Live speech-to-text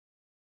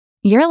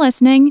You're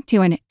listening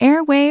to an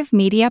Airwave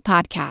Media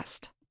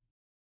Podcast.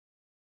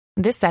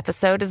 This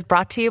episode is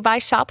brought to you by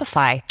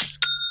Shopify.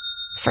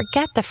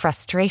 Forget the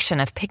frustration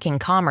of picking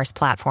commerce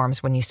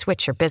platforms when you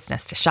switch your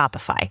business to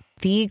Shopify,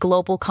 the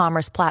global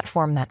commerce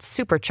platform that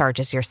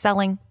supercharges your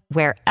selling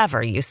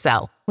wherever you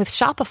sell. With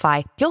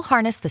Shopify, you'll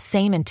harness the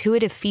same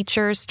intuitive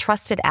features,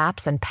 trusted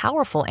apps, and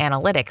powerful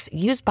analytics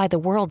used by the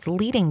world's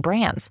leading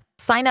brands.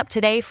 Sign up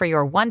today for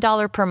your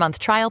 $1 per month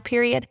trial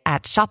period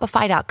at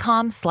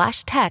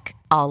shopify.com/tech,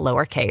 all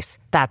lowercase.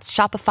 That's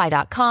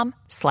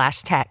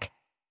shopify.com/tech.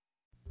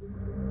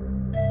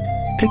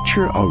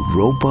 Picture a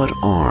robot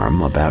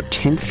arm about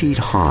 10 feet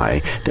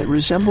high that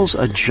resembles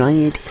a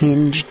giant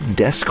hinged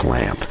desk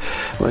lamp.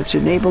 Well, it's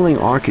enabling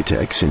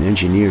architects and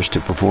engineers to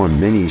perform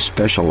many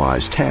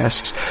specialized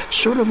tasks,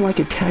 sort of like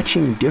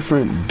attaching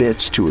different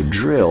bits to a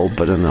drill,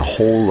 but on a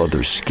whole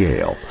other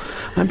scale.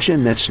 I'm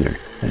Jim Metzner,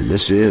 and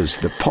this is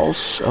The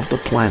Pulse of the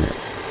Planet.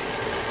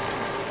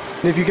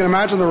 If you can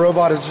imagine, the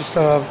robot is just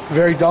a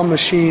very dumb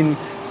machine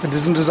that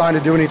isn't designed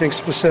to do anything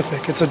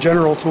specific. It's a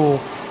general tool.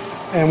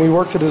 And we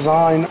work to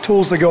design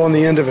tools that go on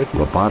the end of it.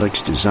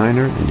 Robotics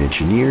designer and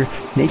engineer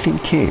Nathan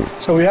King.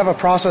 So we have a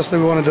process that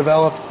we want to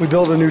develop. We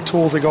build a new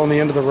tool to go on the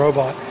end of the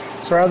robot.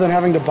 So rather than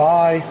having to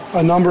buy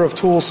a number of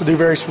tools to do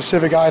very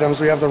specific items,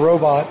 we have the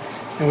robot,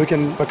 and we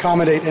can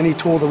accommodate any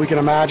tool that we can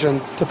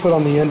imagine to put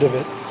on the end of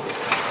it.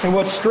 And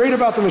what's great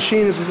about the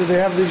machine is that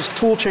they have these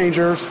tool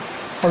changers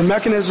or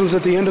mechanisms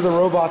at the end of the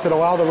robot that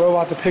allow the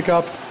robot to pick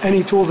up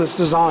any tool that's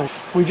designed.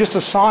 We just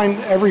assign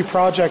every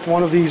project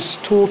one of these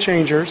tool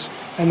changers,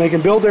 and they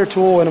can build their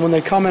tool, and when they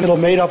come in, it'll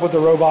mate up with the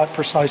robot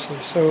precisely.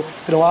 So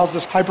it allows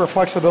this hyper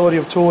flexibility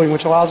of tooling,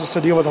 which allows us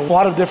to deal with a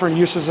lot of different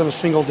uses in a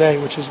single day,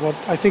 which is what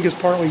I think is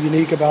partly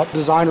unique about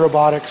design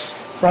robotics.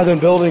 Rather than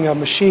building a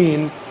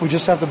machine, we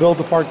just have to build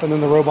the part, and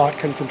then the robot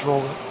can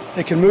control it.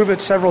 It can move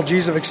at several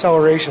G's of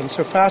acceleration,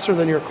 so faster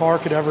than your car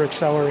could ever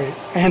accelerate.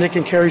 And it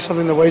can carry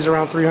something that weighs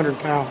around 300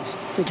 pounds.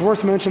 It's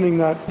worth mentioning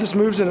that this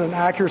moves at an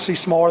accuracy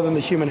smaller than the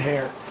human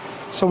hair.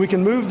 So we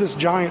can move this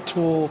giant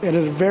tool in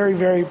a very,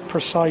 very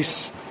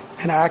precise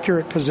and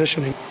accurate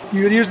positioning.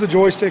 You would use the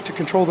joystick to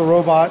control the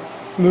robot,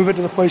 move it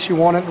to the place you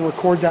want it, and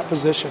record that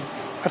position.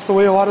 That's the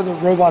way a lot of the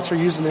robots are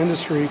used in the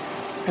industry.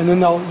 And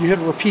then you hit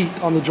repeat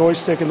on the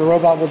joystick, and the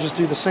robot will just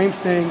do the same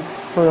thing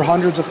for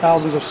hundreds of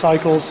thousands of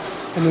cycles,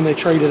 and then they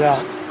trade it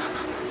out.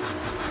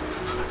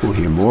 We'll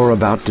hear more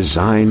about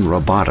design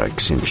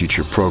robotics in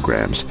future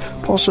programs.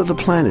 Pulse of the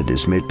Planet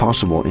is made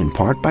possible in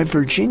part by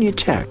Virginia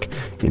Tech,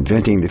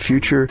 inventing the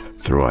future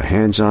through a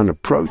hands-on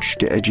approach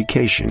to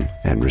education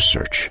and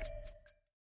research.